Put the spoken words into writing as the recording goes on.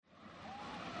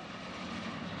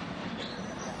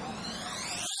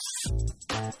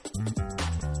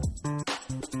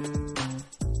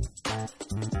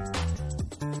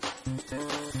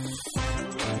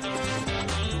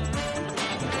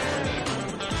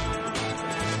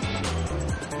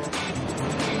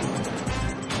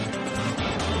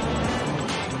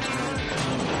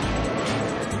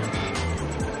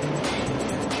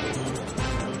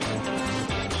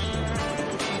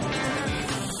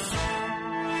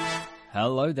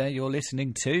Hello there, you're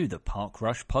listening to the Park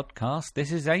Rush Podcast.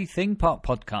 This is a Thing Park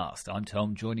Podcast. I'm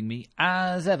Tom. Joining me,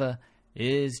 as ever,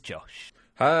 is Josh.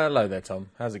 Hello there, Tom.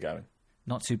 How's it going?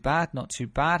 Not too bad, not too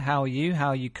bad. How are you? How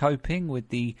are you coping with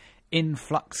the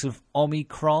influx of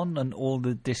Omicron and all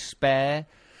the despair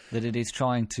that it is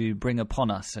trying to bring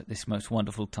upon us at this most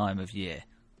wonderful time of year?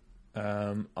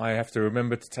 I have to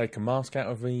remember to take a mask out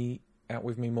with me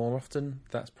more often.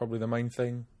 That's probably the main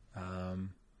thing.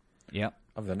 Yep.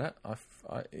 Other than that,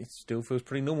 it still feels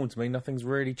pretty normal to me. Nothing's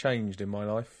really changed in my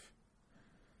life.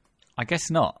 I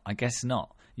guess not.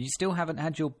 You still haven't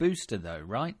had your booster, though,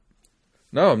 right?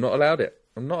 No, I'm not allowed it.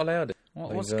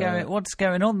 What's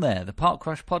going on there? The Park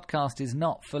Rush Podcast is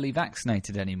not fully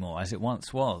vaccinated anymore, as it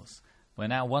once was. We're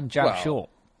now one jab short.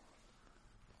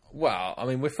 Well, I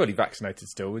mean, we're fully vaccinated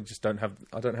still. We just I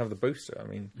don't have the booster.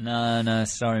 I mean, no,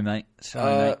 sorry, mate.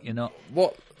 Mate. You're not.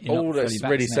 What you're all not this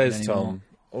really says, anymore. Tom.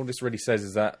 All this really says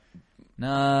is that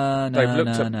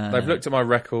they've looked at my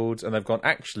records and they've gone,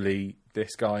 actually,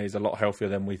 this guy is a lot healthier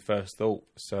than we first thought.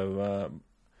 So,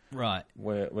 right,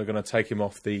 we're going to take him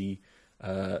off the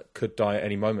could die at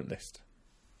any moment list.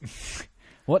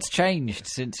 What's changed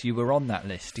since you were on that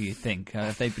list, do you think?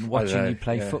 Have they been watching you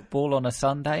play football on a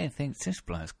Sunday and think, this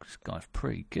guy's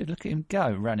pretty good. Look at him go,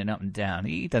 running up and down.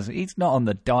 He's not on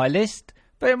the die list.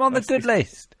 Put him on the good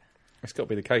list. It's got to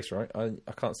be the case, right?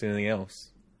 I can't see anything else.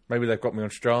 Maybe they've got me on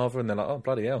Strava and they're like, oh,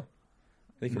 bloody hell.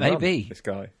 He can Maybe. Run, this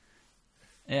guy.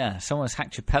 Yeah, someone's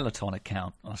hacked your Peloton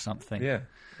account or something. Yeah.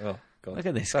 Oh, God. Look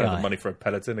at this I don't guy. have the money for a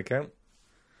Peloton account.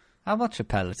 How much are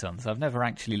Pelotons? I've never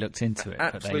actually looked into it.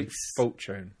 Absolute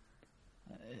fortune.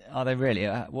 Are they really?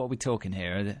 What are we talking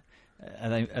here?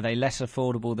 Are they less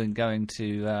affordable than going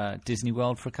to Disney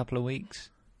World for a couple of weeks?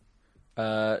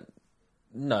 No,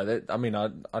 I mean,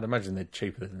 I'd imagine they're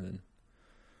cheaper than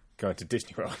going to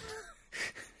Disney World.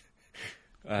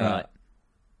 Right.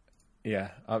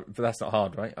 Yeah, but that's not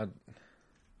hard, right?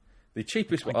 The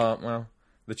cheapest one.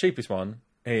 The cheapest one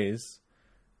is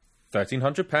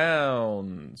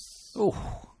 £1,300.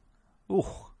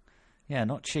 Oh, yeah,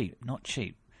 not cheap.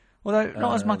 Although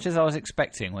not as much as I was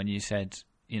expecting when you said,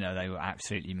 they were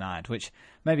absolutely mad, which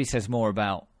maybe says more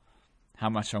about how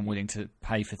much I'm willing to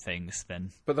pay for things than.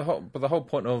 But the whole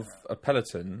point of a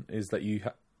Peloton is that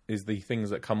is the things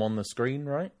that come on the screen,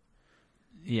 right?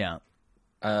 Yeah.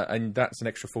 And that's an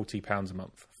extra £40 a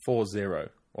month. 40,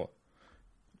 or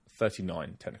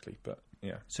 39 technically, but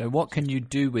yeah. So what can you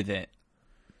do with it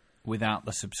without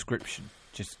the subscription?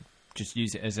 Just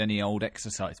use it as any old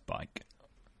exercise bike.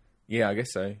 Yeah, I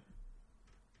guess so.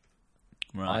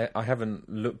 Right. I haven't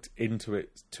looked into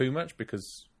it too much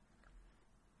because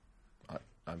I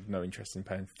have no interest in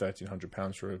paying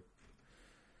 £1,300 for a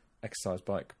exercise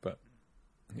bike, but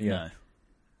yeah. No.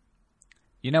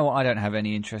 You know what I don't have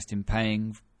any interest in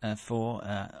paying for?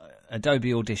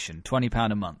 Adobe Audition,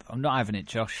 £20 a month. I'm not having it,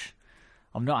 Josh.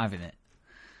 I'm not having it.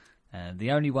 The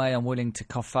only way I'm willing to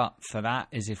cough up for that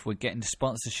is if we're getting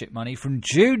sponsorship money from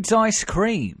Jude's Ice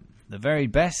Cream. The very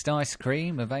best ice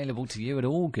cream available to you at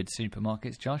all good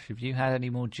supermarkets. Josh, have you had any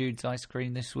more Jude's Ice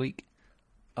Cream this week?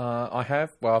 I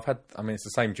have. Well, I've had... I mean, it's the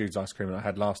same Jude's Ice Cream that I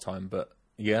had last time, but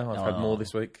yeah, I've had more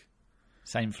this week.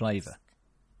 Same flavour?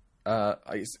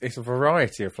 It's a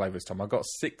variety of flavours, Tom. I got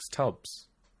 6 tubs.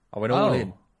 I went all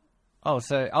in.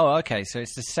 Okay. So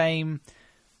it's the same...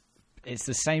 It's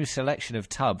the same selection of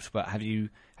tubs, but have you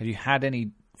had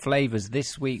any flavours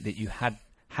this week that you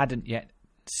hadn't yet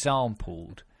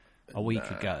sampled a week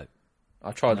ago?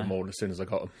 I tried them all as soon as I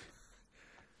got them.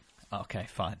 Okay,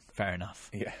 fine, fair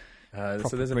enough. Yeah.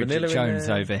 So there's a Bridget vanilla Jones in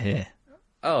there. over here.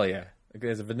 Oh yeah,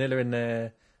 there's a vanilla in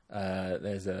there.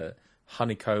 There's a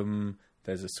honeycomb.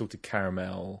 There's a salted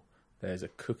caramel. There's a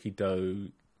cookie dough.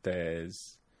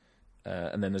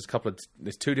 And then there's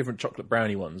 2 different chocolate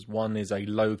brownie ones. One is a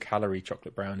low-calorie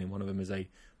chocolate brownie, and one of them is a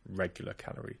regular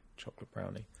calorie chocolate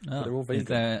brownie. But they're all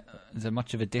vegan. Is there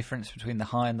much of a difference between the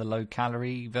high and the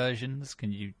low-calorie versions?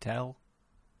 Can you tell?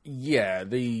 Yeah,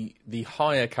 the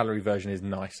higher calorie version is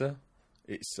nicer.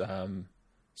 It's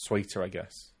sweeter, I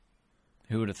guess.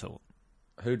 Who would have thought?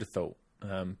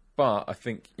 But I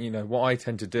think, what I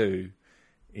tend to do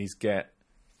is get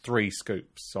 3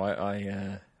 scoops. So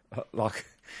I like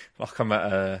I'm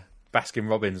at Baskin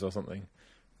Robbins or something.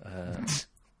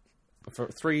 For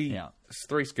 3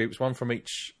 scoops, one from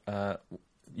each,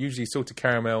 usually salted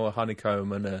caramel, a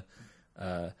honeycomb, and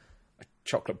a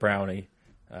chocolate brownie.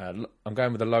 I'm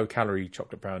going with a low-calorie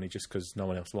chocolate brownie just because no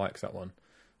one else likes that one.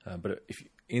 But if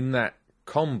in that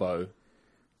combo,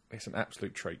 it's an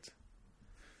absolute treat.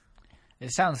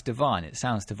 It sounds divine.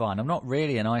 I'm not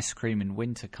really an ice cream in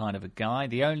winter kind of a guy.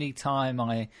 The only time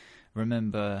I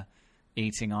remember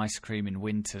eating ice cream in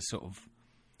winter sort of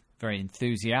very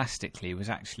enthusiastically was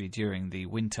actually during the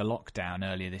winter lockdown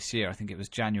earlier this year. I think it was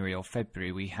January or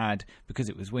February. We had, because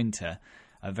it was winter,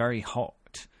 a very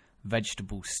hot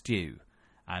vegetable stew,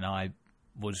 and I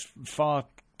was far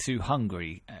too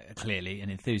hungry, clearly,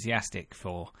 and enthusiastic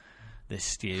for this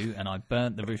stew, and I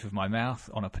burnt the roof of my mouth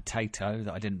on a potato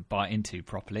that I didn't bite into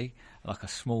properly, like a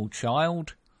small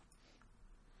child.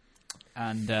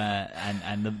 And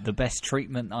the best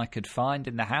treatment I could find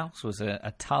in the house was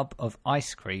a tub of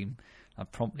ice cream. I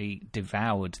promptly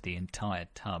devoured the entire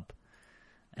tub.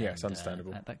 Yeah, it's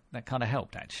understandable. That kind of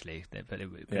helped, actually. But it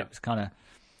was kind of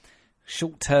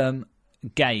short-term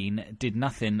gain, did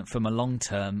nothing from a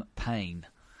long-term pain.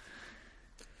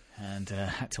 And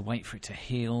had to wait for it to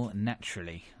heal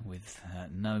naturally with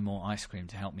no more ice cream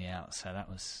to help me out. So that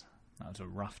was a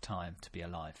rough time to be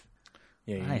alive.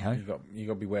 Yeah, you got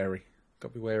to be wary.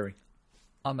 Got to be wary.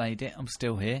 I made it. I'm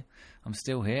still here.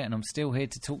 And I'm still here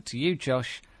to talk to you,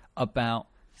 Josh, about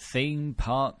theme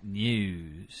park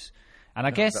news. And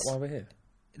I guess is that why we're here?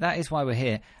 That is why we're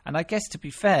here. And I guess, to be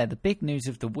fair, the big news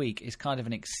of the week is kind of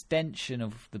an extension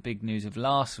of the big news of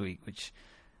last week, which,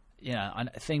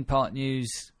 theme park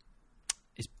news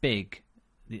is big.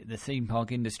 The theme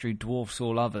park industry dwarfs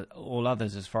all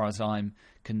others as far as I'm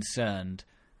concerned.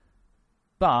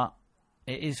 But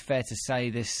it is fair to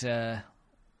say this...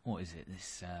 what is it?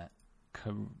 This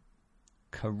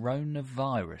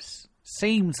coronavirus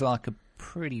seems like a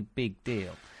pretty big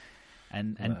deal,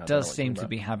 and does seem to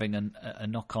be having a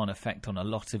knock-on effect on a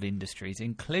lot of industries,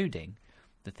 including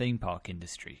the theme park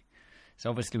industry.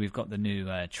 So obviously we've got the new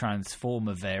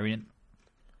Transformer variant,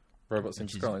 robots in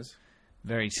disguise.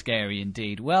 Very scary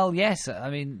indeed. Well, yes, I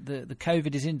mean, the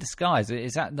COVID is in disguise.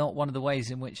 Is that not one of the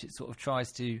ways in which it sort of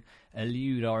tries to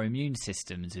elude our immune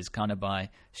systems, is kind of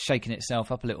by shaking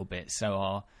itself up a little bit,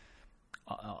 so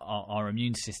our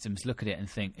immune systems look at it and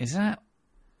think, is that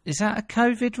a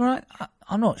COVID, right?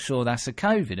 I'm not sure that's a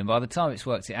COVID. And by the time it's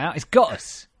worked it out, it's got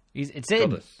us. It's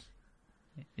in. Got us.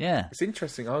 Yeah. It's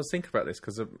interesting. I was thinking about this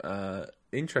because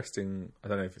interesting, I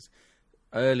don't know if it's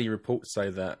early reports say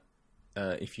that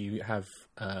if you have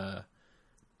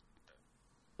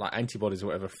like antibodies or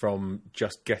whatever from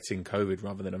just getting COVID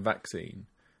rather than a vaccine,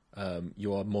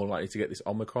 you are more likely to get this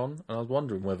Omicron. And I was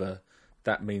wondering whether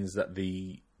that means that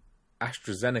the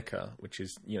AstraZeneca, which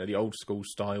is the old school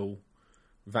style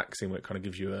vaccine, where it kind of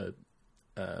gives you a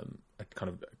kind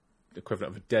of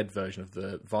equivalent of a dead version of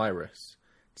the virus,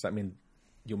 does that mean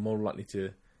you're more likely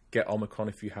to get Omicron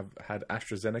if you have had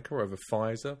AstraZeneca over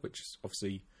Pfizer, which is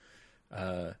obviously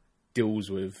deals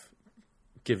with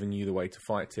giving you the way to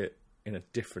fight it in a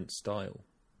different style,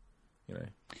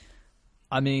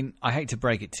 I mean, I hate to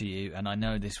break it to you, and I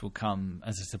know this will come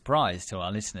as a surprise to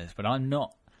our listeners, but I'm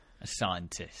not a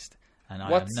scientist, and I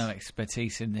have no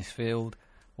expertise in this field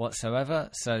whatsoever.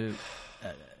 So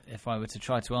if I were to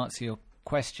try to answer your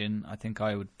question, I think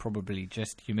I would probably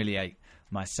just humiliate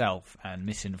myself and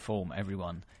misinform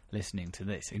everyone listening to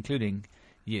this, including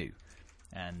you.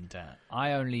 And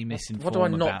I only misinform. What do I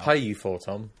not pay you for,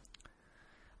 Tom?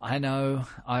 I know,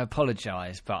 I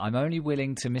apologise, but I'm only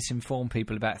willing to misinform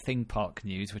people about theme park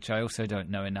news, which I also don't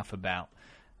know enough about.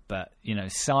 But,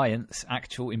 science,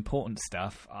 actual important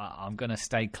stuff, I'm going to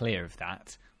stay clear of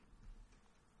that.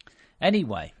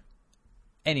 Anyway,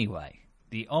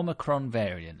 the Omicron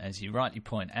variant, as you rightly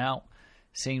point out,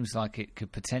 seems like it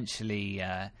could potentially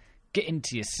get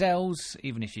into your cells,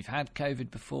 even if you've had COVID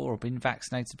before or been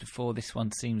vaccinated before. This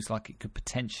one seems like it could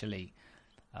potentially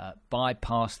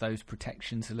bypass those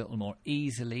protections a little more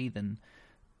easily than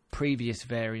previous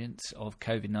variants of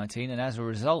COVID-19. And as a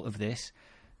result of this,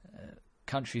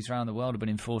 countries around the world have been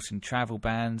enforcing travel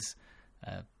bans,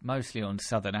 mostly on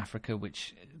Southern Africa,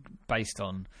 which, based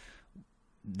on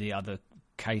the other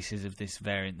cases of this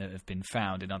variant that have been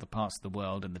found in other parts of the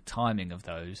world and the timing of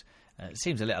those, it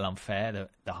seems a little unfair that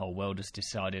the whole world has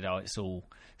decided, it's all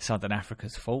Southern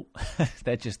Africa's fault.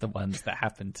 They're just the ones that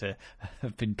happen to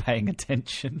have been paying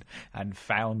attention and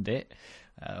found it,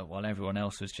 while everyone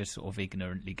else was just sort of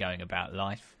ignorantly going about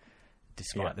life,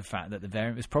 despite the fact that the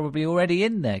variant was probably already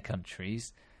in their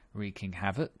countries, wreaking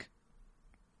havoc.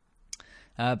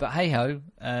 But hey-ho,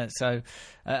 so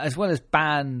as well as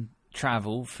ban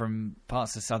travel from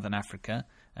parts of Southern Africa,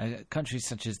 countries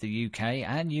such as the UK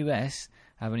and US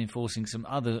have been enforcing some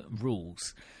other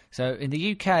rules. So in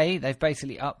the UK, they've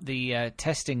basically upped the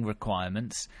testing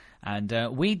requirements, and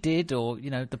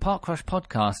the Park Crush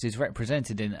podcast is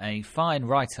represented in a fine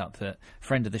write-up that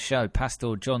friend of the show,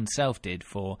 Pastor John Self, did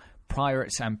for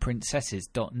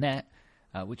piratesandprincesses.net,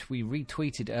 which we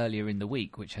retweeted earlier in the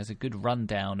week, which has a good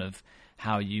rundown of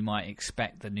how you might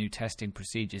expect the new testing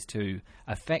procedures to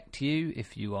affect you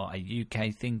if you are a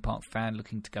UK theme park fan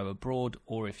looking to go abroad,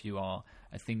 or if you are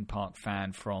a theme park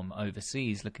fan from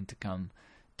overseas looking to come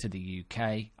to the UK.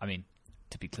 I mean,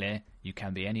 to be clear, you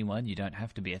can be anyone. You don't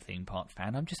have to be a theme park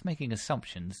fan. I'm just making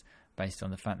assumptions based on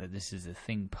the fact that this is a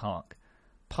theme park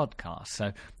podcast.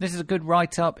 So this is a good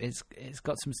write-up. It's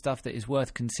got some stuff that is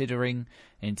worth considering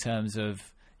in terms of,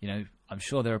 I'm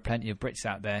sure there are plenty of Brits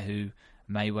out there who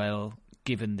may well,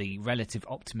 given the relative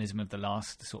optimism of the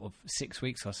last sort of 6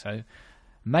 weeks or so,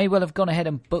 may well have gone ahead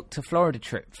and booked a Florida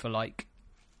trip for like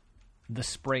the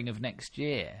spring of next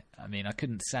year. I mean, I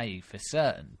couldn't say for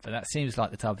certain, but that seems like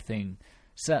the type of thing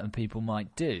certain people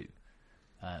might do.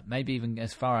 Maybe even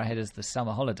as far ahead as the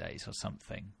summer holidays or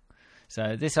something.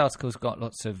 So this article's got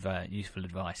lots of useful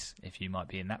advice if you might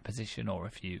be in that position, or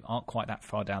if you aren't quite that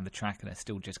far down the track and are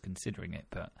still just considering it.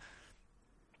 But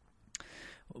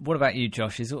what about you,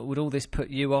 Josh? Would all this put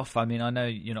you off? I mean, I know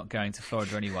you're not going to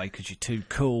Florida anyway because you're too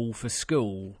cool for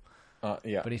school.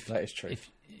 Yeah, but that is true.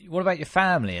 What about your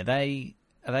family? Are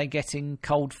they getting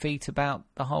cold feet about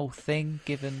the whole thing,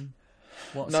 given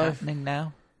what's happening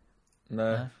now?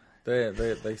 No. They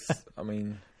I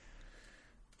mean,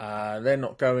 they're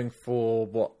not going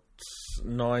for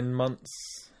 9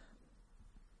 months,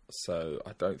 so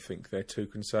I don't think they're too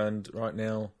concerned right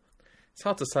now. It's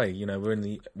hard to say. We're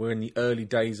in the early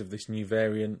days of this new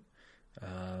variant,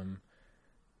 and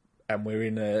we're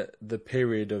in the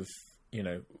period of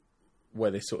where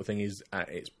this sort of thing is at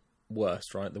its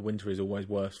worst. Right, the winter is always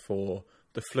worse for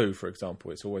the flu, for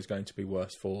example. It's always going to be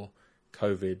worse for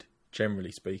COVID,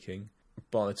 generally speaking.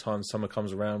 By the time summer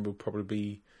comes around, we'll probably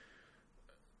be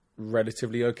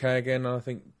relatively okay again. And I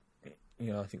think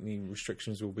the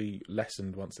restrictions will be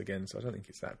lessened once again. So I don't think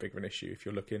it's that big of an issue if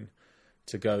you're looking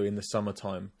to go in the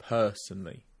summertime.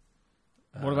 Personally,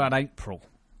 what about April?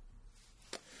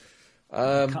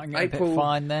 Cutting it a bit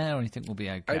fine there, or you think we'll be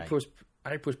okay?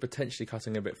 April's potentially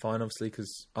cutting a bit fine, obviously,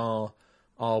 because our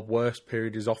worst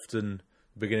period is often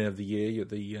the beginning of the year.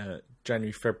 The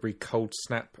January, February cold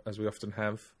snap, as we often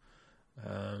have.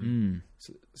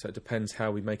 So it depends how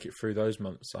we make it through those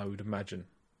months, I would imagine.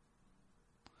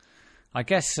 I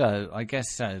guess so.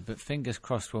 But fingers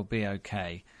crossed we'll be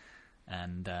okay,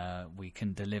 and we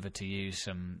can deliver to you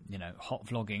some, hot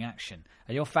vlogging action.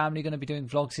 Are your family going to be doing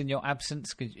vlogs in your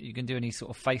absence? You can do any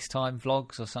sort of FaceTime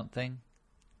vlogs or something?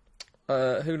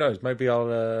 Who knows? Maybe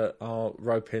I'll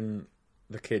rope in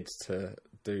the kids to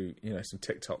do some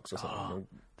TikToks or something.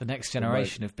 The next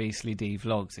generation of Beastly D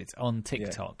vlogs. It's on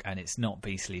TikTok and it's not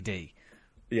Beastly D.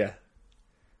 Yeah.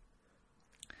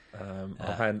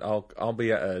 I'll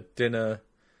be at a dinner,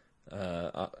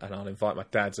 and I'll invite my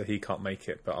dad, so he can't make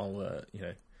it. But I'll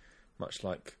much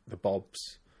like the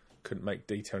Bobs couldn't make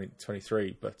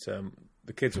D23, but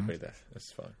the kids will be there.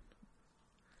 That's fine.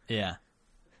 Yeah.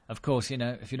 Of course,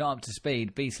 if you're not up to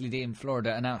speed, Beastly D in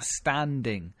Florida, an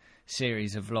outstanding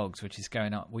series of vlogs, which is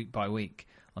going up week by week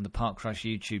on the Park Crush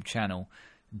YouTube channel.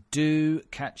 Do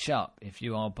catch up if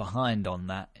you are behind on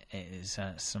that. It is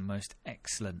some most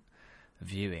excellent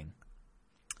viewing.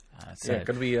 Going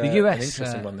to be the US, an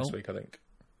interesting one this week, I think.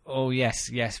 Oh, yes,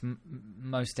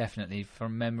 most definitely.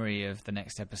 From memory of the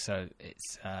next episode,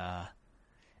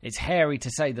 it's hairy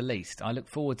to say the least. I look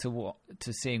forward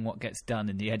to seeing what gets done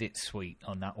in the edit suite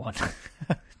on that one.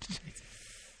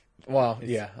 Well,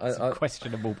 yeah,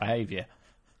 questionable behaviour.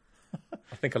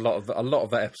 I think a lot of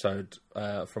that episode,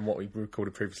 from what we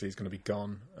recorded previously, is going to be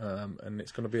gone, and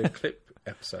it's going to be a clip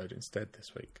episode instead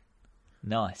this week.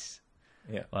 Nice.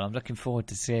 Yeah. Well, I'm looking forward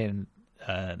to seeing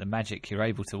the magic you're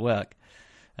able to work.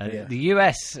 Yeah. The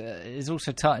US is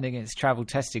also tightening its travel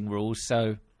testing rules,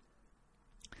 so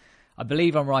I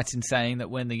believe I'm right in saying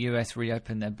that when the US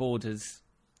reopened their borders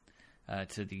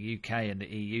to the UK and the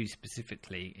EU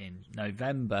specifically in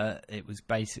November, it was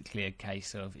basically a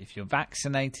case of if you're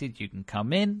vaccinated, you can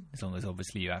come in, as long as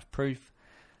obviously you have proof.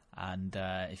 And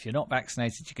if you're not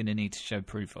vaccinated, you're going to need to show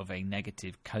proof of a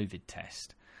negative COVID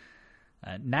test.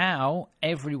 Now,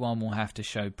 everyone will have to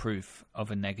show proof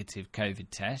of a negative COVID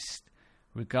test,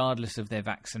 regardless of their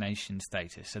vaccination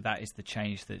status. So that is the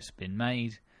change that's been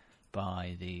made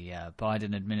by the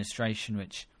Biden administration,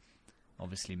 which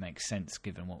obviously makes sense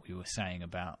given what we were saying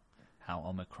about how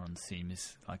Omicron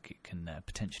seems like it can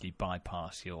potentially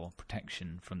bypass your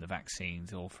protection from the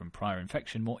vaccines or from prior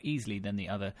infection more easily than the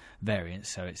other variants.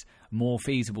 So it's more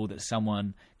feasible that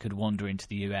someone could wander into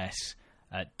the US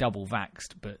double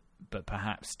vaxxed, but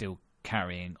perhaps still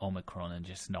carrying Omicron and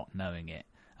just not knowing it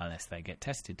unless they get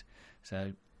tested.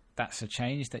 So that's a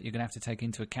change that you're going to have to take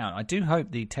into account. I do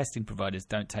hope the testing providers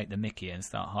don't take the mickey and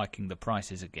start hiking the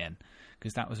prices again,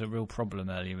 because that was a real problem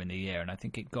earlier in the year, and I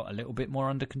think it got a little bit more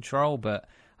under control. But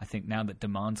I think now that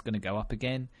demand's going to go up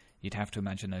again, you'd have to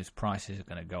imagine those prices are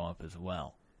going to go up as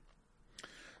well.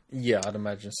 Yeah, I'd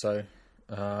imagine so.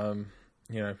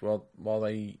 While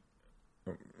they,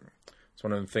 it's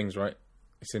one of the things, right?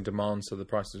 It's in demand, so the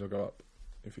prices will go up.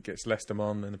 If it gets less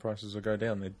demand, then the prices will go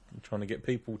down. They're trying to get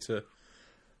people to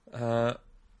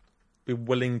be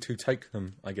willing to take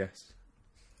them, I guess.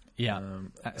 Yeah,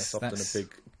 that's often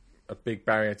a big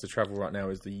barrier to travel right now,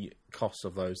 is the cost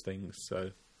of those things.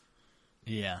 So,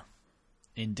 yeah,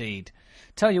 indeed.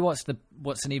 Tell you what's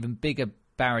an even bigger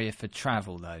barrier for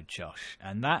travel, though, Josh,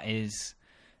 and that is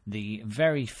the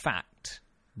very fact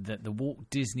that the Walt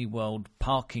Disney World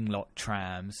parking lot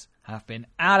trams have been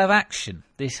out of action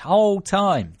this whole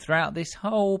time, throughout this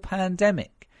whole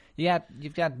pandemic.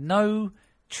 You've had no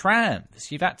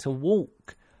trams. You've had to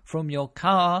walk from your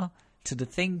car to the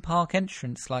theme park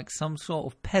entrance like some sort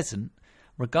of peasant,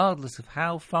 regardless of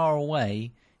how far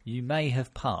away you may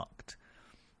have parked.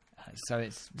 So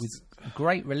it's with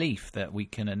great relief that we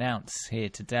can announce here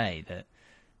today that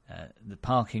the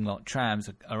parking lot trams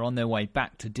are on their way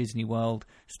back to Disney World,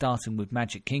 starting with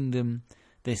Magic Kingdom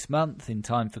this month in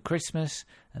time for Christmas,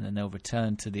 and then they'll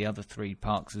return to the other 3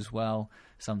 parks as well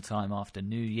sometime after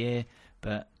New Year.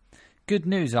 But good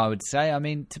news, I would say. I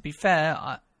mean, to be fair,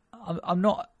 I'm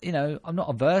not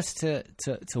averse to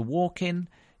walking.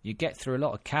 You get through a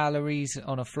lot of calories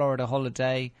on a Florida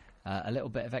holiday. A little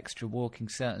bit of extra walking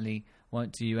certainly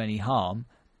won't do you any harm.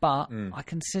 But I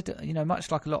consider, much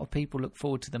like a lot of people look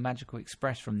forward to the Magical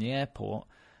Express from the airport,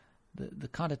 the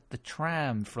kind of the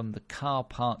tram from the car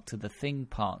park to the theme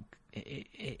park,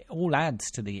 it all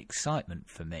adds to the excitement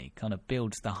for me. Kind of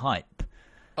builds the hype.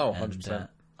 Oh, 100%.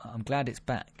 I'm glad it's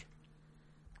back.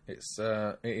 It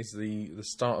is the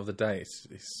start of the day.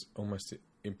 It's almost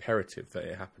imperative that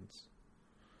it happens.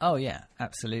 Oh yeah,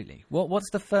 absolutely.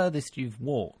 What's the furthest you've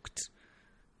walked?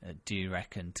 Do you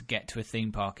reckon, to get to a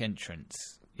theme park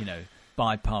entrance?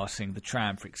 Bypassing the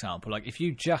tram, for example. Like, if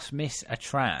you just miss a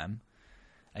tram,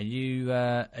 are you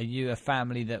a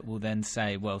family that will then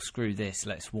say, "Well, screw this,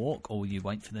 let's walk," or will you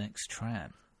wait for the next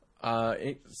tram?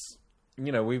 It's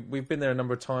we've been there a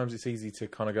number of times. It's easy to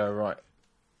kind of go, right,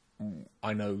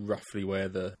 I know roughly where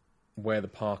the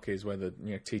park is, where the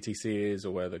TTC is,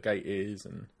 or where the gate is,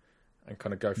 and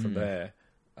kind of go from there.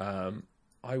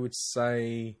 I would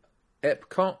say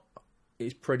Epcot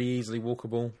is pretty easily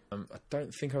walkable. I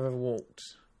don't think I've ever walked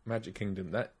Magic Kingdom.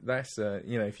 That's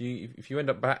if you end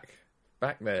up back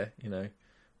there,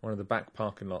 one of the back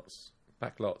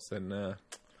lots, then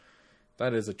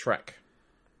that is a trek.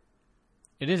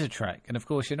 It is a trek, and of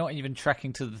course you're not even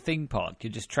trekking to the theme park.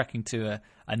 You're just trekking to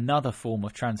another form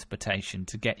of transportation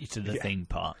to get you to the theme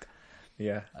park.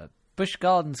 Yeah. Busch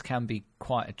Gardens can be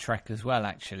quite a trek as well,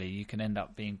 actually. You can end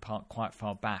up being parked quite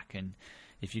far back, and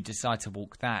if you decide to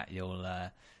walk that, you'll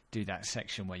do that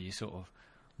section where you sort of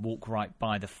walk right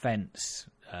by the fence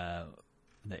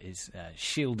that is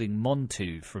shielding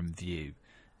Montu from view,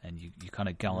 and you kind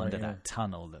of go under that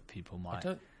tunnel that people might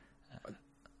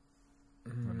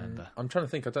remember. I'm trying to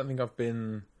think. I don't think I've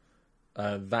been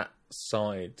that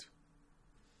side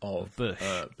of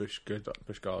Busch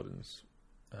Gardens.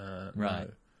 Right.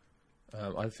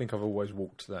 No. I think I've always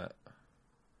walked that.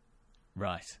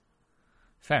 Right.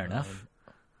 Fair enough.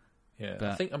 Yeah,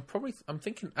 but I'm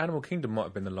thinking Animal Kingdom might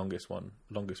have been the longest walk,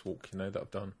 that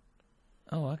I've done.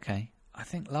 Oh, okay. I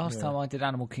think last time I did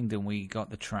Animal Kingdom, we got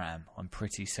the tram. I'm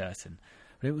pretty certain,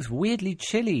 but it was weirdly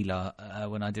chilly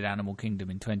when I did Animal Kingdom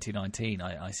in 2019.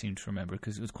 I seem to remember,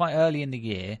 because it was quite early in the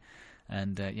year,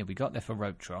 and we got there for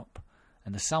rope drop,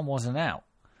 and the sun wasn't out.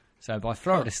 So by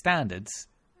Florida standards,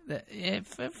 it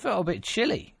felt a bit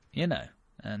chilly,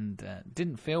 and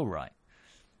didn't feel right.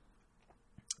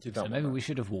 So maybe we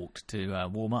should have walked to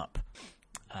warm up.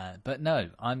 But no,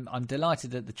 I'm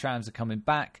delighted that the trams are coming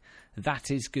back.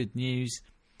 That is good news.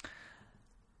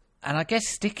 And I guess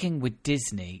sticking with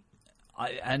Disney,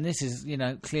 and this is,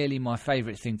 clearly my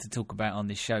favourite thing to talk about on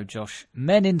this show, Josh,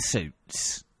 men in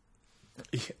suits.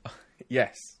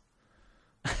 Yes.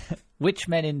 Which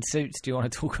men in suits do you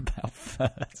want to talk about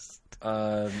first?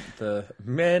 The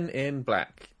men in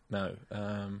black. No.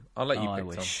 I'll let you pick I some.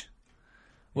 wish.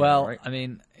 Well, right. I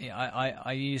mean,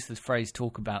 I use the phrase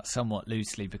 "talk about" somewhat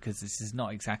loosely, because this is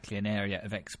not exactly an area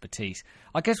of expertise.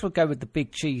 I guess we'll go with the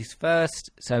big cheese first.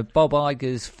 So Bob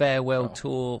Iger's farewell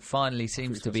tour finally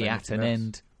seems to be at an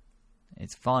end.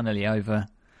 It's finally over,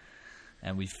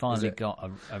 and we've finally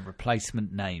got a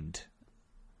replacement named.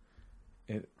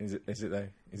 Is it though?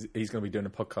 He's going to be doing a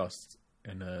podcast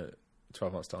in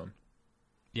 12 months' time.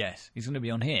 Yes, he's going to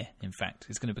be on here. In fact,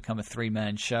 it's going to become a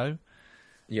 3-man show.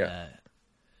 Yeah,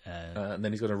 and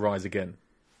then he's going to rise again.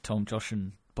 Tom, Josh,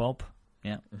 and Bob.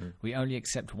 Yeah, We only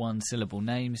accept one-syllable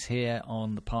names here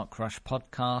on the Park Rush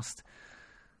podcast.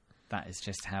 That is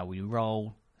just how we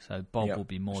roll. So Bob will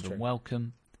be more than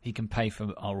welcome. He can pay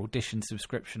for our audition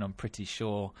subscription. I'm pretty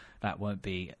sure that won't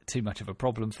be too much of a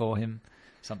problem for him.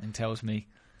 Something tells me.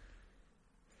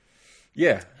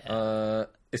 Yeah.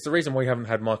 It's the reason we haven't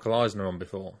had Michael Eisner on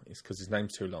before. It's because his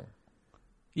name's too long.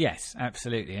 Yes,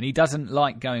 absolutely. And he doesn't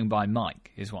like going by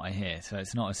Mike, is what I hear. So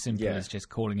it's not as simple as just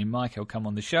calling him Mike. He'll come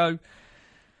on the show.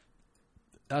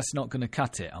 That's not going to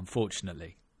cut it,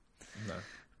 unfortunately. No.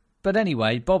 But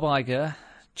anyway, Bob Iger,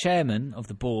 chairman of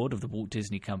the board of the Walt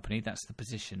Disney Company, that's the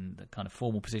position, the kind of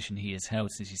formal position he has held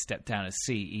since he stepped down as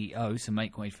CEO to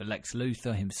make way for Lex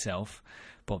Luthor himself,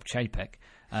 Bob Chapek.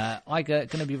 Iger going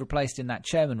to be replaced in that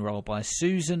chairman role by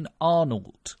Susan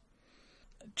Arnold.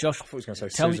 Josh, I thought he was going to say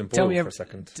Susan Boyle for a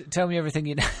second. Tell me everything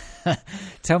you know.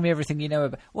 Tell me everything you know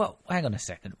about. Well, hang on a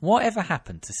second. Whatever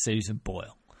happened to Susan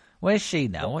Boyle? Where's she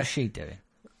now? What's she doing?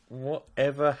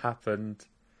 Whatever happened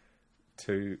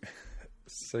to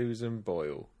Susan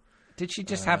Boyle? Did she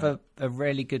just have a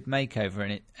really good makeover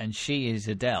in it, and she is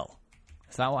Adele?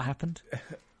 Is that what happened?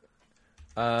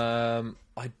 I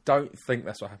don't think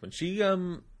that's what happened. She this is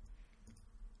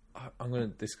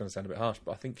going to sound a bit harsh,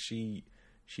 but I think she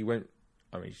went.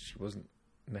 I mean, she wasn't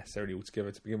necessarily all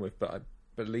together to begin with, but I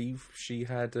believe she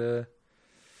had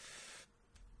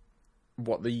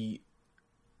what the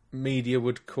media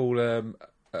would call a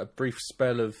brief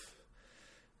spell of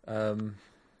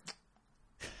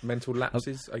mental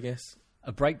lapses, I guess.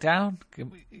 A breakdown?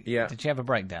 Yeah. Did she have a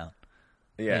breakdown?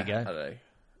 Yeah. There you go. I don't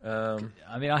know.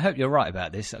 I mean, I hope you're right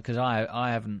about this, because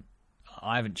I haven't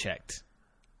checked.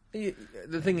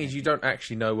 The thing is, you don't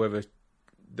actually know whether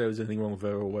there was anything wrong with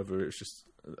her or whether it was just,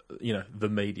 the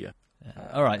media.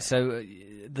 All right, so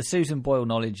the Susan Boyle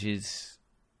knowledge is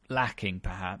lacking,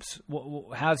 perhaps.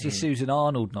 How's your Susan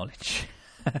Arnold knowledge?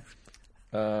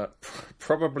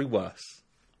 Probably worse.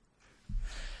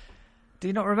 Do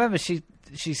you not remember? She's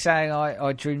saying,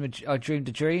 I dreamed a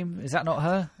dream. Is that not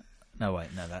her? No,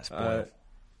 wait, no, that's Boyle.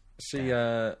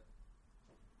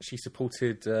 She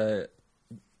supported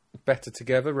Better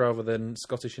Together rather than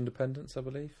Scottish independence, I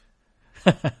believe.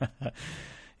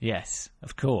 Yes,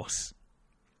 of course.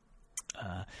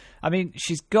 I mean,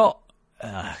 she's got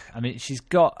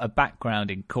a background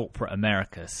in corporate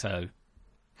America, so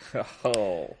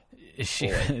she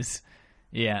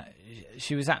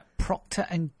was at Procter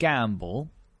and Gamble.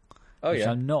 Oh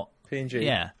yeah, I'm not P&G.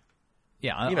 Yeah.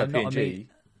 I'm not P&G.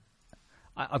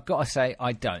 I've got to say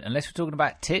I don't. Unless we're talking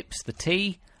about tips, the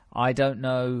tea, I don't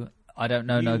know.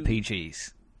 No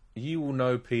PGs. You will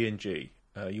know P&G.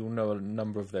 You will know a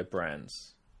number of their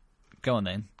brands. Go on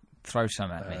then, throw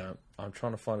some at me. I'm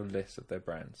trying to find a list of their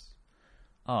brands.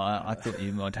 Oh, I thought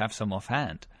you might have some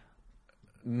offhand.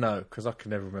 No, because I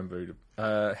can never remember.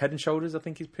 Head and Shoulders, I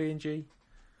think, is P&G.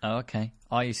 Oh, okay.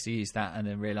 I used to use that and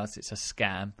then realised it's a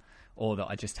scam, or that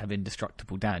I just have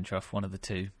indestructible dandruff, one of the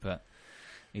two. But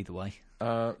either way,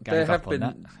 there have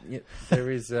been. Yeah, there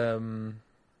is.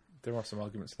 There are some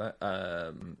arguments for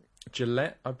that.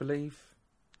 Gillette, I believe.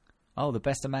 Oh, the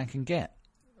best a man can get.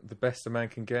 The best a man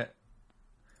can get.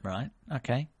 Right.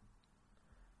 Okay.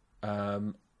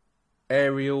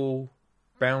 Ariel,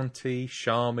 Bounty,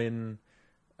 Charmin,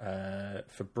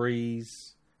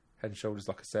 Febreze, Head and Shoulders,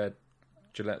 like I said.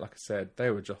 Gillette, like I said. They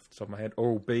were just off the top of my head.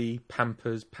 Oral-B,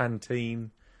 Pampers, Pantene.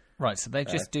 Right, so they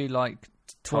just do like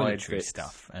toiletry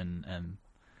stuff and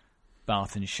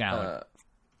bath and shower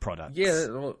products.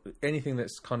 Yeah, anything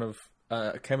that's kind of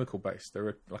chemical based.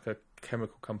 They're like a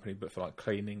chemical company, but for like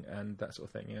cleaning and that sort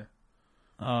of thing. Yeah.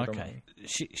 Oh, okay.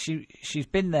 She's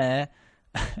been there.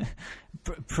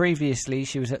 Previously,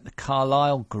 she was at the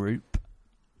Carlyle Group.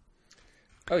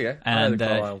 Oh yeah, and the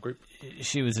Carlyle Group.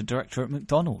 She was a director at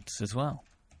McDonald's as well.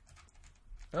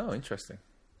 Oh, interesting.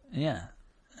 Yeah.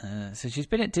 So she's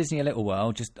been at Disney a little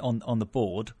while, just on the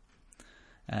board,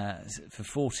 for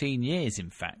 14 years, in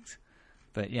fact.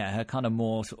 But yeah, her kind of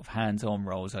more sort of hands-on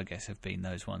roles, I guess, have been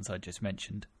those ones I just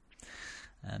mentioned.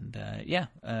 And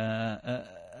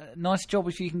nice job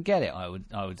if you can get it. I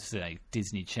would say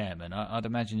Disney chairman. I'd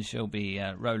imagine she'll be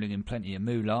rolling in plenty of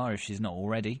moolah if she's not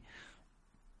already.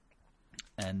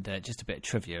 And just a bit of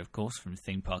trivia, of course, from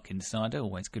Theme Park Insider.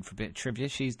 Always good for a bit of trivia.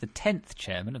 She's the 10th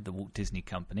chairman of the Walt Disney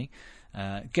Company.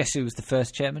 Guess who was the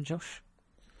first chairman, Josh?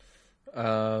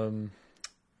 No,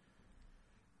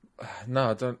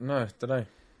 I don't know.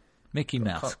 Mickey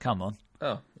Mouse. Come on.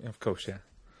 Oh, of course, yeah.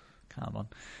 Come on.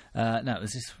 No, it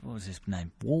was this. What was his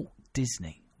name? Walt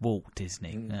Disney. Walt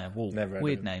Disney. Walt. Never heard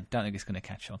Weird of him. name. Don't think it's going to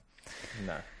catch on.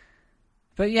 No.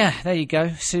 But yeah, there you go.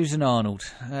 Susan Arnold.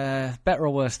 Better or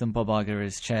worse than Bob Iger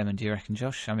as chairman, do you reckon,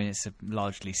 Josh? I mean, it's a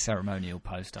largely ceremonial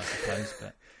post, I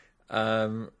suppose.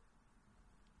 But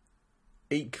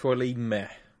Equally meh.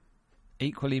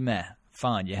 equally meh.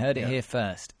 Fine, you heard it here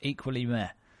first. Equally meh.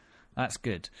 That's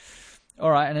good.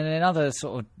 All right, and in another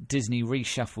sort of Disney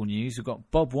reshuffle news, we've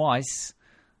got Bob Weiss,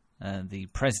 the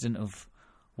president of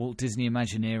Walt Disney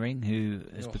Imagineering, who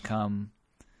has become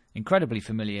incredibly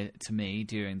familiar to me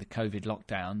during the COVID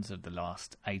lockdowns of the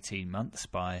last 18 months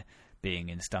by being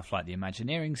in stuff like the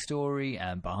Imagineering Story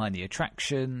and Behind the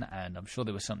Attraction, and I'm sure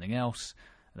there was something else.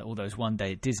 All those One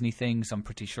Day at Disney things, I'm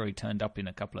pretty sure he turned up in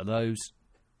a couple of those.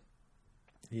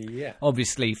 Yeah.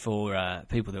 Obviously, for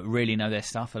people that really know their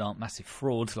stuff and aren't massive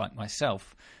frauds like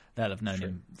myself, they'll have known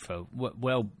him for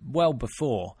well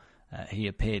before he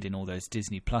appeared in all those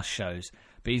Disney Plus shows.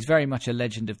 But he's very much a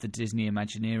legend of the Disney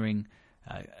Imagineering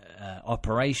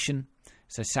operation.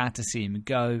 So sad to see him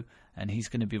go, and he's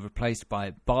going to be replaced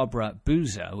by Barbara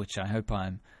Boozer, which I hope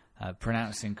I'm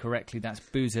pronouncing correctly. That's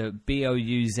Boozer,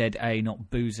 B-O-U-Z-A, not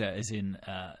Boozer as in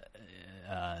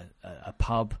a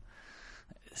pub.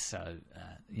 So,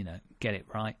 get it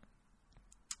right.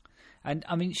 And,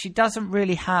 I mean, she doesn't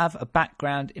really have a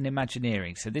background in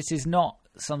Imagineering. So this is not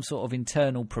some sort of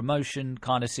internal promotion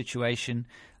kind of situation,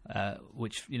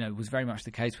 which, was very much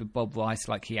the case with Bob Weiss.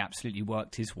 Like, he absolutely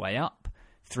worked his way up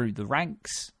through the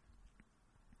ranks.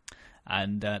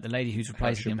 And the lady who's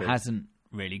replacing him hasn't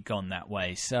really gone that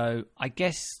way. So I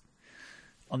guess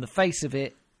on the face of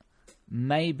it,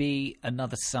 maybe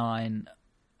another sign,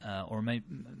 or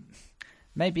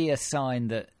maybe a sign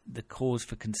that the cause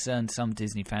for concern some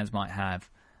Disney fans might have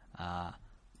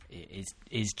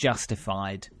is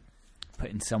justified.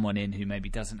 Putting someone in who maybe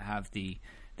doesn't have the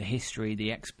history,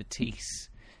 the expertise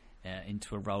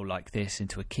into a role like this,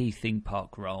 into a key theme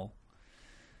park role.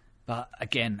 But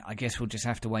again, I guess we'll just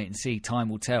have to wait and see. Time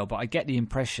will tell. But I get the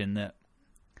impression that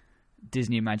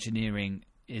Disney Imagineering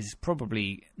is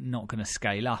probably not going to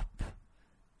scale up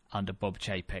under Bob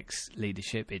Chapek's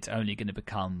leadership. It's only going to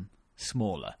become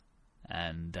smaller.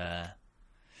 And I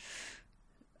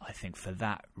think for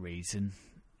that reason,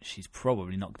 she's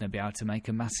probably not going to be able to make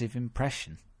a massive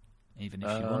impression, even if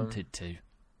she wanted to.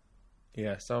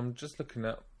 Yeah, so I'm just looking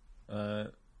at...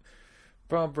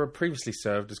 Barbara previously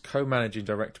served as co-managing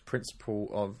director principal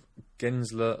of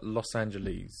Gensler Los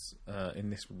Angeles. In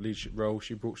this leadership role,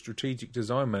 she brought strategic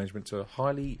design management to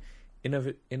highly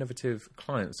innovative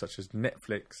clients such as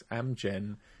Netflix,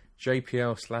 Amgen,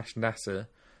 JPL/NASA,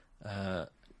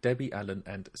 Debbie Allen,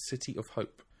 and City of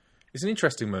Hope. It's an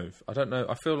interesting move. I don't know.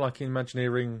 I feel like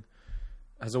Imagineering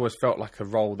has always felt like a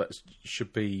role that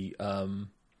should be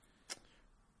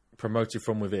promoted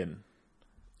from within.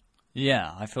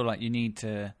 Yeah, I feel like you need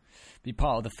to be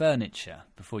part of the furniture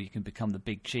before you can become the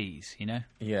big cheese,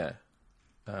 Yeah.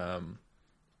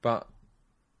 But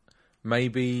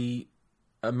maybe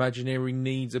Imagineering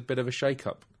needs a bit of a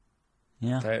shake-up.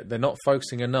 Yeah. They're not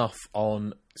focusing enough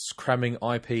on cramming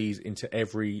IPs into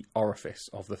every orifice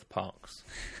of the parks.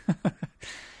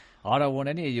 I don't want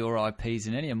any of your IPs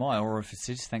in any of my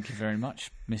orifices. Thank you very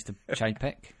much, Mr.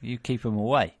 Chapek. You keep them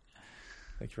away.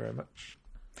 Thank you very much.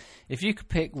 If you could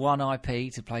pick one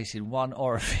IP to place in one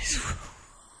orifice...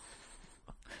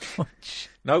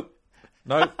 Nope.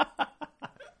 No.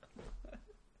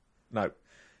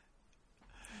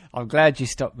 I'm glad you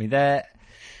stopped me there.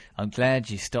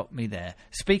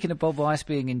 Speaking of Bob Weiss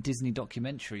being in Disney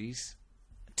documentaries,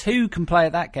 2 can play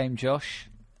at that game, Josh.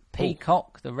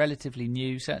 Peacock, the relatively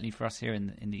new, certainly for us here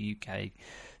in the UK,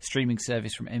 streaming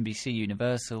service from NBC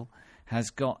Universal, has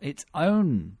got its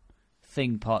own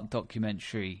theme park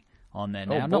documentary on there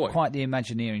now. Not quite the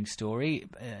Imagineering Story.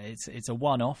 It's a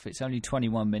one-off. It's only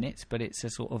 21 minutes, but it's a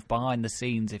sort of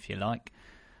behind-the-scenes, if you like,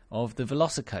 of the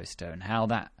Velocicoaster and how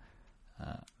that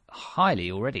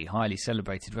already highly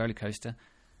celebrated roller coaster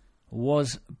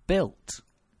was built.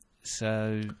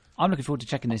 So I'm looking forward to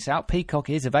checking this out. Peacock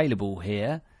is available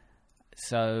here,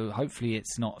 so hopefully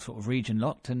it's not sort of region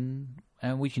locked, and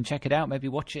we can check it out, maybe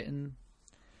watch it and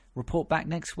report back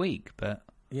next week. But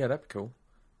yeah, that'd be cool.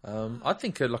 I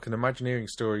think like an Imagineering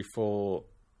Story for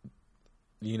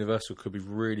Universal could be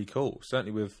really cool.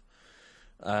 Certainly with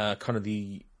kind of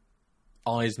the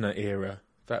Eisner era,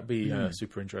 that'd be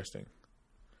super interesting.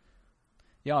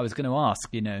 Yeah, I was going to ask,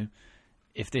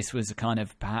 if this was a kind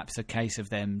of perhaps a case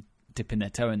of them dipping their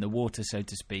toe in the water, so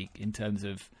to speak, in terms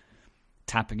of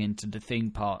tapping into the theme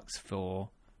parks for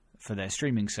their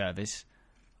streaming service.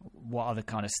 What other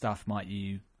kind of stuff might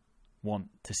you want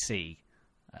to see?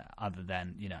 other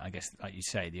than, I guess, like you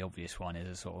say, the obvious one is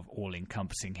a sort of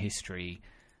all-encompassing history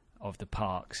of the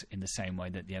parks in the same way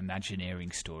that the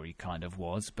Imagineering story kind of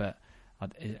was. But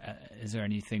is there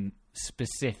anything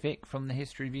specific from the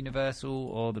history of Universal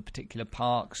or the particular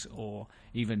parks, or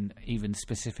even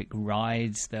specific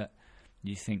rides that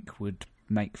you think would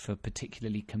make for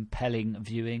particularly compelling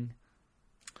viewing?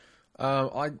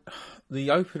 The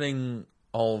opening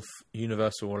of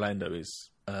Universal Orlando is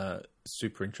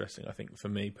super interesting, I think, for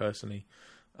me personally.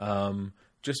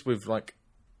 Just with like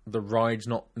the rides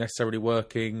not necessarily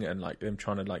working, and like them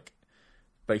trying to like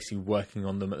basically working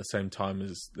on them at the same time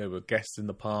as there were guests in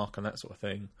the park and that sort of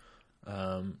thing.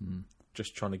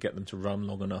 Just trying to get them to run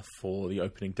long enough for the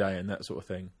opening day and that sort of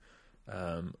thing.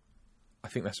 I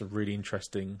think that's a really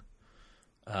interesting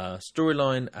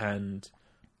storyline. And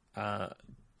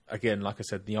again, like I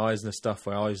said, the Eisner stuff,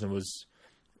 where Eisner was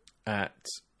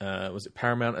it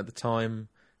Paramount at the time,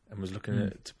 and was looking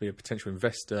at to be a potential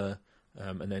investor,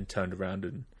 and then turned around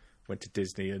and went to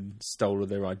Disney and stole all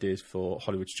their ideas for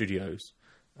Hollywood Studios,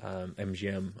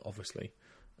 MGM, obviously.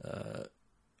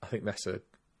 I think that's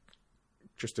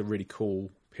just a really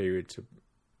cool period to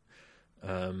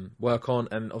work on,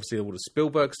 and obviously all the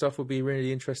Spielberg stuff would be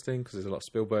really interesting because there's a lot of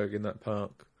Spielberg in that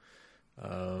park.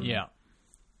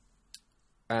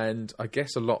 And I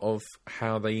guess a lot of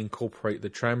how they incorporate the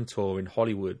tram tour in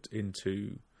Hollywood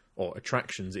or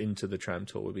attractions into the tram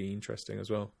tour would be interesting as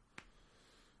well.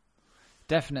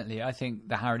 Definitely. I think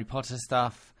the Harry Potter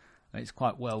stuff, it's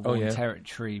quite well-worn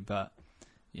territory, but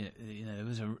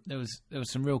there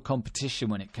was some real competition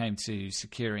when it came to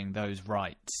securing those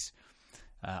rights.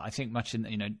 I think much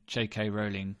in, J.K.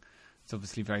 Rowling is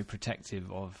obviously very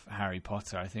protective of Harry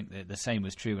Potter. I think that the same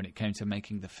was true when it came to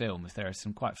making the film. There are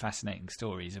some quite fascinating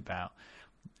stories about,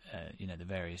 the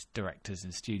various directors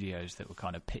and studios that were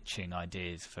kind of pitching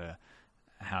ideas for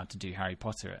how to do Harry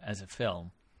Potter as a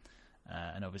film.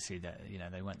 And obviously that,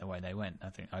 they went the way they went. I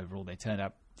think overall they turned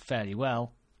out fairly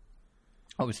well.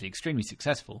 Obviously extremely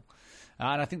successful.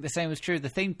 And I think the same was true of the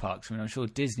theme parks. I mean, I'm sure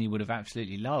Disney would have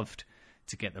absolutely loved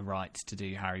to get the rights to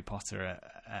do Harry Potter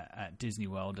at Disney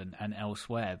World and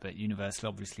elsewhere, but Universal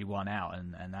obviously won out,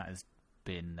 and that has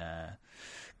been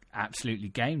absolutely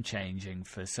game-changing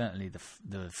for certainly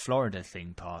the Florida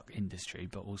theme park industry,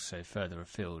 but also further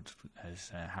afield as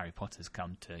Harry Potter's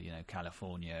come to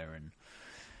California and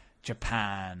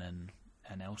Japan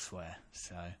and elsewhere.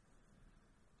 So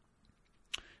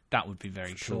that would be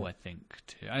very cool, I think,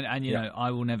 too. And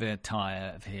I will never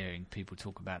tire of hearing people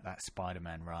talk about that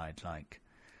Spider-Man ride. Like,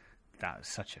 that was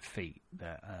such a feat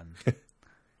that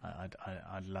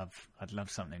I'd love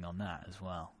something on that as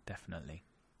well, definitely.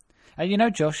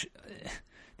 And Josh,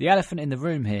 the elephant in the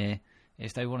room here,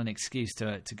 if they want an excuse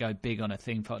to go big on a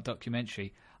theme park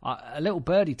documentary, a little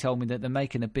birdie told me that they're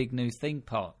making a big new theme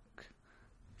park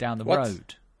down the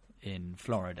road in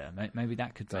Florida. Maybe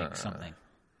that could make something.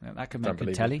 That could make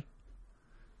good telly.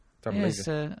 Don't believe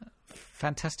it.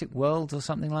 Fantastic World or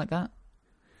something like that.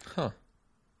 Huh.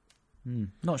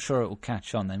 Not sure it will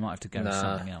catch on. They might have to go with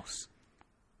something else.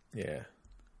 Yeah.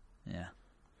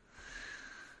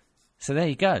 So there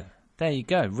you go.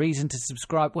 Reason to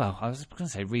subscribe. Well, I was going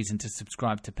to say reason to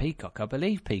subscribe to Peacock. I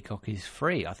believe Peacock is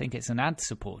free. I think it's an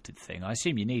ad-supported thing. I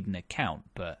assume you need an account,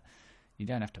 but you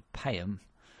don't have to pay them.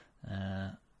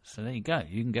 So there you go.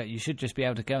 You should just be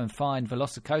able to go and find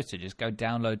Velocicoaster. Just go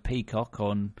download Peacock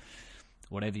on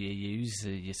whatever you use,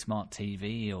 your smart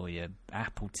TV or your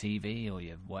Apple TV or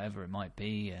your whatever it might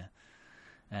be,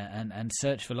 and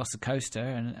search Velocicoaster,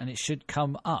 and it should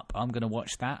come up. I'm going to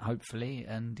watch that, hopefully,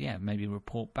 and maybe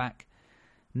report back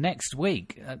next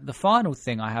week. The final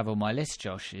thing I have on my list,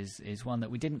 Josh, is one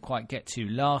that we didn't quite get to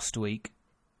last week.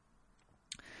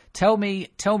 Tell me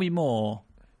more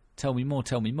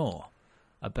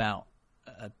about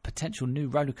a potential new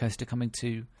roller coaster coming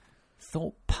to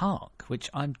Thorpe Park, which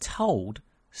I'm told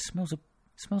smells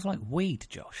like weed.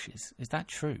 Josh, is that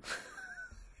true?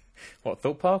 What,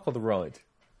 Thorpe Park or the ride?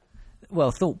 Well,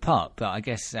 Thorpe Park, but I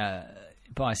guess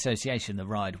by association, the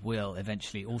ride will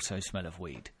eventually also smell of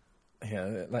weed.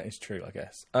 Yeah, that is true, I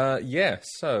guess.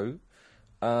 So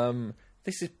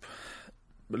this is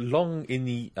long in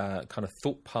the kind of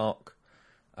Thorpe Park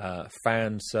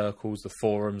fan circles, the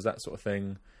forums, that sort of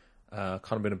thing.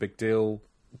 Kind of been a big deal,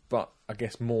 but I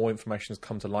guess more information has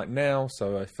come to light now,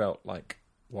 so I felt like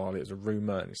while it was a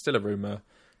rumour, and it's still a rumour,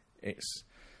 it's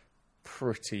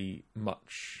pretty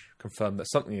much confirmed that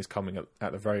something is coming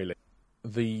at the very least.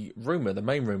 The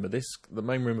main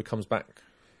rumour comes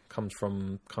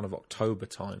from kind of October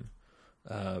time,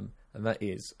 and that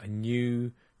is a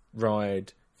new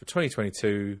ride for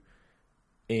 2022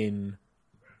 in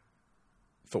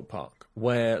Thorpe Park,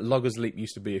 where Loggers Leap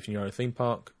used to be if you own a theme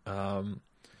park. Tom,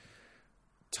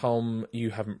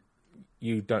 you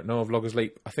don't know of Loggers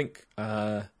Leap. I think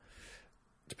to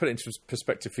put it into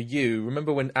perspective for you,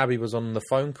 remember when Abby was on the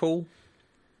phone call?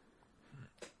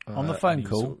 On the phone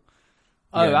call? Sort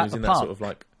of, at he was the in park? that sort of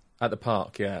like at the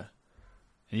park, yeah.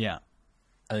 Yeah.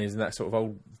 And he's in that sort of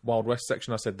old Wild West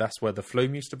section. I said that's where the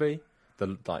flume used to be,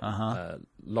 the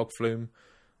log flume.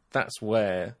 That's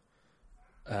where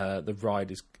the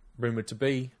ride is rumoured to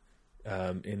be,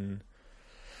 in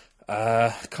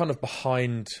kind of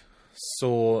behind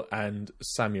Saw and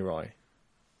Samurai,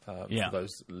 for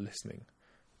those listening.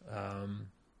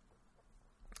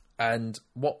 And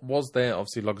what was there,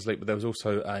 obviously Loggers Leap, but there was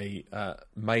also a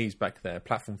maze back there,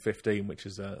 Platform 15, which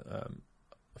is a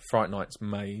Fright Nights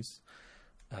maze,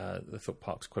 the Thorpe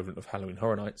Park's equivalent of Halloween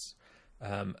Horror Nights.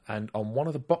 And on one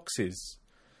of the boxes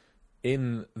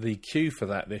in the queue for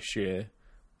that this year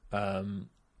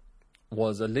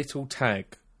was a little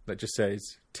tag that just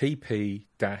says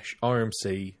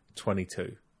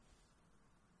TP-RMC22.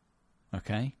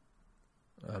 Okay.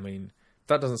 I mean,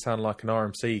 that doesn't sound like an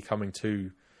RMC coming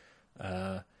to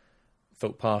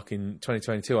Thorpe Park in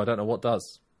 2022. I don't know what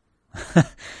does.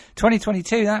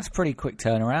 2022, that's pretty quick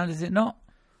turnaround, is it not?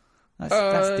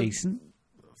 That's decent.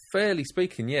 Fairly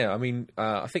speaking, yeah. I mean,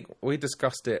 I think we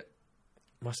discussed it,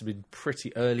 must have been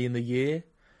pretty early in the year,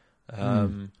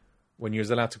 when you was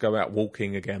allowed to go out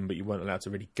walking again, but you weren't allowed to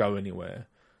really go anywhere.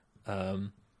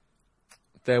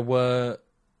 There were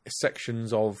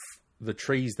sections of the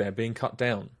trees there being cut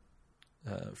down,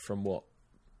 from what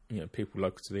people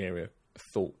local to the area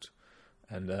thought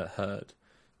and heard.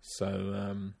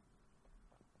 So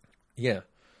yeah,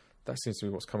 that seems to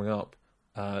be what's coming up.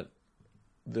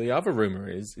 The other rumour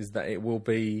is that it will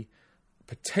be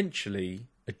potentially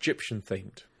Egyptian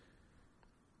themed.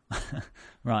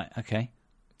 Right. Okay.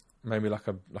 Maybe like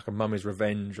a Mummy's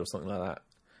Revenge or something like that.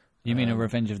 You mean a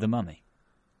Revenge of the Mummy?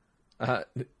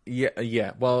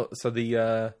 Yeah. Well, so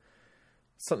the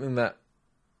something that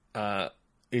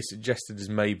is suggested is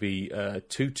maybe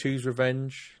Tutu's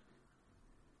Revenge,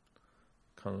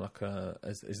 kind of like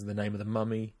is the name of the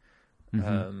mummy.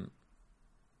 Mm-hmm.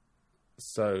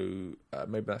 So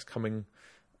maybe that's coming.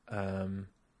 And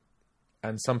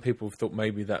some people have thought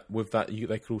maybe that with that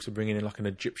they could also bring in like an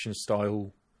Egyptian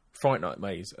style Fright Night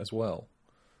maze as well.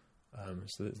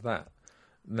 So there's that.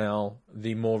 Now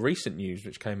the more recent news,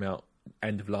 which came out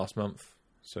end of last month,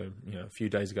 so a few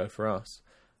days ago for us,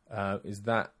 is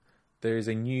that there is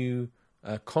a new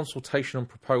consultation on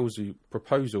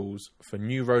proposals for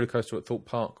new roller coaster at Thorpe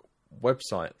Park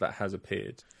website that has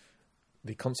appeared.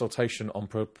 The consultation on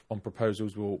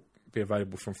proposals will be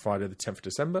available from Friday the 10th of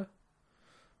December.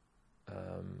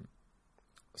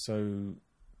 So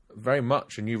very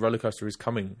much a new roller coaster is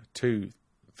coming to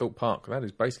Thorpe Park. That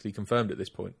is basically confirmed at this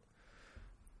point.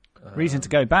 Reason to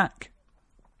go back.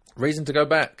 Reason to go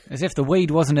back. As if the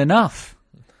weed wasn't enough.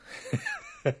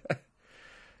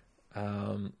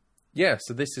 Yeah,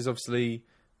 so this is obviously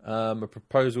a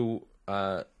proposal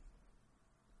for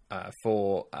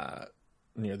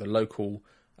the local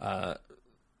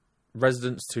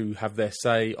residents to have their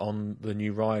say on the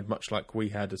new ride, much like we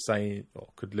had a say or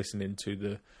could listen into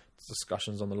the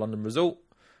discussions on the London Resort.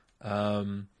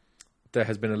 There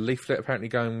has been a leaflet apparently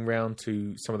going around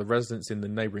to some of the residents in the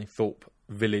neighbouring Thorpe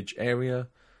Village area.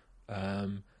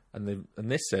 And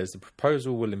this says the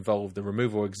proposal will involve the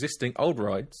removal of existing old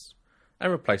rides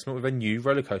and replacement with a new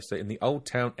roller coaster in the Old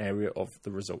Town area of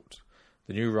the resort.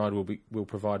 The new ride will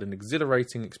provide an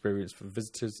exhilarating experience for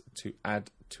visitors to add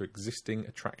to existing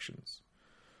attractions.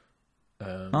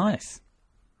 Nice.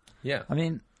 Yeah. I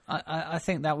mean, I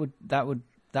think that would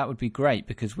be great,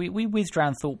 because we whizzed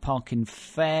around Thorpe Park in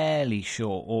fairly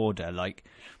short order. Like,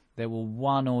 there were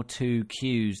one or two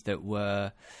queues that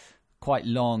were quite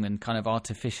long and kind of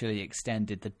artificially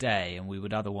extended the day, and we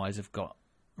would otherwise have got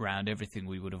around everything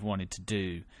we would have wanted to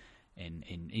do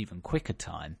in even quicker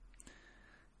time.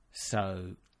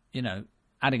 So,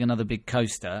 adding another big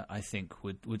coaster, I think,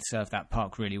 would serve that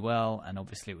park really well, and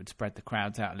obviously it would spread the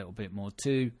crowds out a little bit more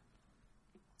too.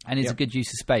 And it's a good use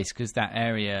of space, because that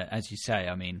area, as you say,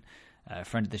 I mean, a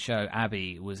friend of the show,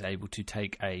 Abby, was able to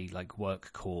take a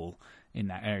work call in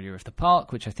that area of the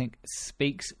park, which I think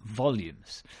speaks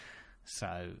volumes.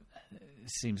 So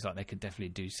it seems like they could definitely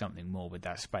do something more with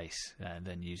that space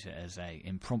than use it as a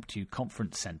impromptu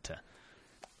conference centre.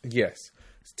 Yes.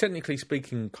 It's technically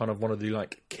speaking kind of one of the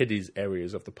kiddies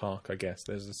areas of the park, I guess.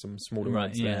 There's some smaller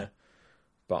rides there.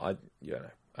 But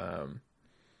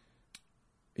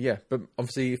but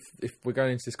obviously if we're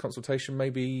going into this consultation,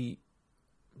 maybe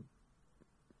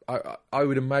I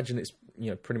would imagine it's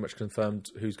pretty much confirmed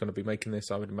who's going to be making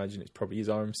this. I would imagine it probably is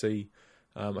RMC.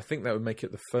 I think that would make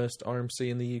it the first RMC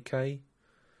in the UK.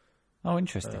 Oh,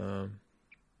 interesting.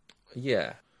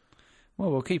 Yeah.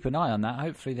 Well, we'll keep an eye on that.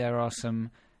 Hopefully there are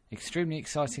some extremely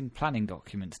exciting planning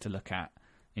documents to look at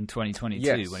in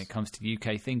 2022 when it comes to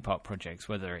UK theme park projects,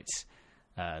 whether it's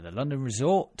the London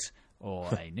Resort or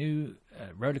a new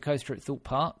roller coaster at Thorpe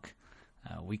Park.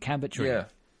 We can but dream. Yeah.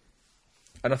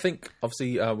 And I think,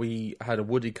 obviously, we had a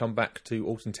Woody come back to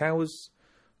Alton Towers.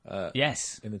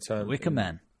 Yes. In the term, Wicker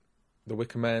Man. The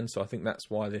Wicker Man. So I think that's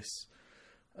why this,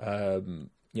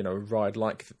 ride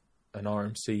like an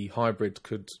RMC hybrid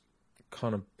could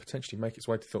kind of potentially make its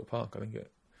way to Thorpe Park. I think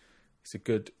it's a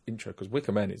good intro because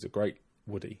Wicker Man is a great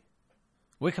Woody.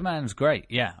 Wicker Man's great.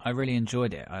 Yeah, I really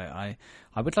enjoyed it. I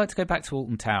would like to go back to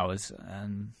Alton Towers,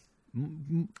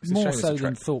 more so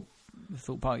than Thorpe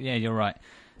Park. Yeah, you're right.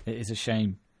 It is a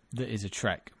shame that it is a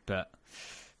trek, but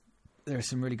there are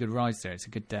some really good rides there. It's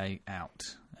a good day out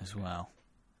as well.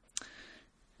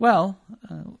 Well,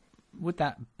 with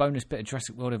that bonus bit of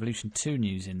Jurassic World Evolution 2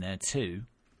 news in there too,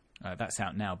 that's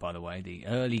out now, by the way. The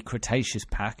Early Cretaceous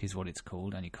Pack is what it's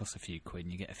called. Only costs a few quid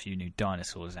and you get a few new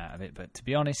dinosaurs out of it. But to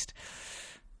be honest,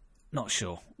 not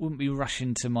sure. Wouldn't be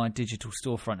rushing to my digital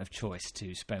storefront of choice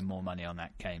to spend more money on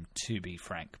that game, to be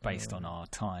frank, based on our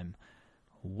time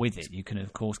with it. You can,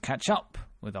 of course, catch up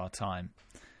with our time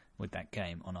with that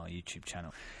game on our YouTube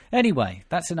channel. Anyway,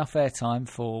 that's enough airtime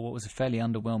for what was a fairly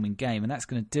underwhelming game, and that's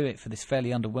going to do it for this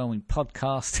fairly underwhelming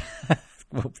podcast.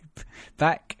 We'll be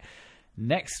back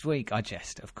next week. I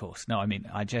jest, of course. No, I mean,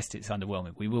 I jest it's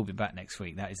underwhelming. We will be back next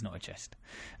week. That is not a jest,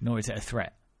 nor is it a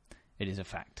threat. It is a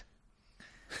fact.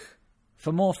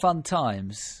 For more fun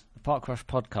times, the Park Rush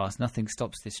podcast, nothing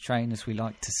stops this train, as we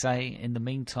like to say. In the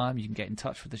meantime, you can get in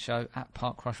touch with the show at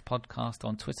Park Rush Podcast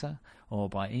on Twitter or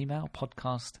by email,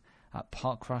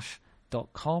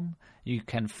 podcast@parkrush.com. You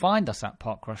can find us at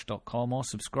parkrush.com or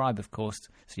subscribe, of course,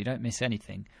 so you don't miss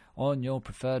anything on your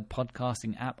preferred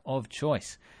podcasting app of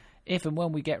choice. If and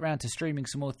when we get round to streaming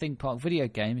some more theme park video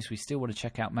games, we still want to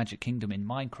check out Magic Kingdom in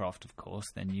Minecraft, of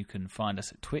course, then you can find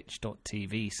us at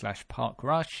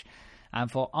twitch.tv/parkrush. And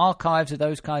for archives of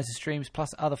those kinds of streams,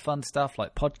 plus other fun stuff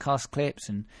like podcast clips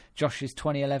and Josh's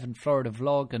 2011 Florida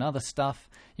vlog and other stuff,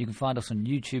 you can find us on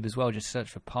YouTube as well. Just search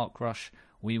for Park Rush.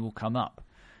 We will come up.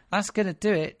 That's going to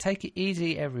do it. Take it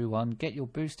easy, everyone. Get your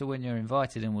booster when you're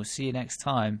invited, and we'll see you next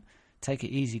time. Take it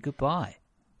easy. Goodbye.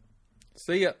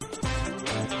 See ya.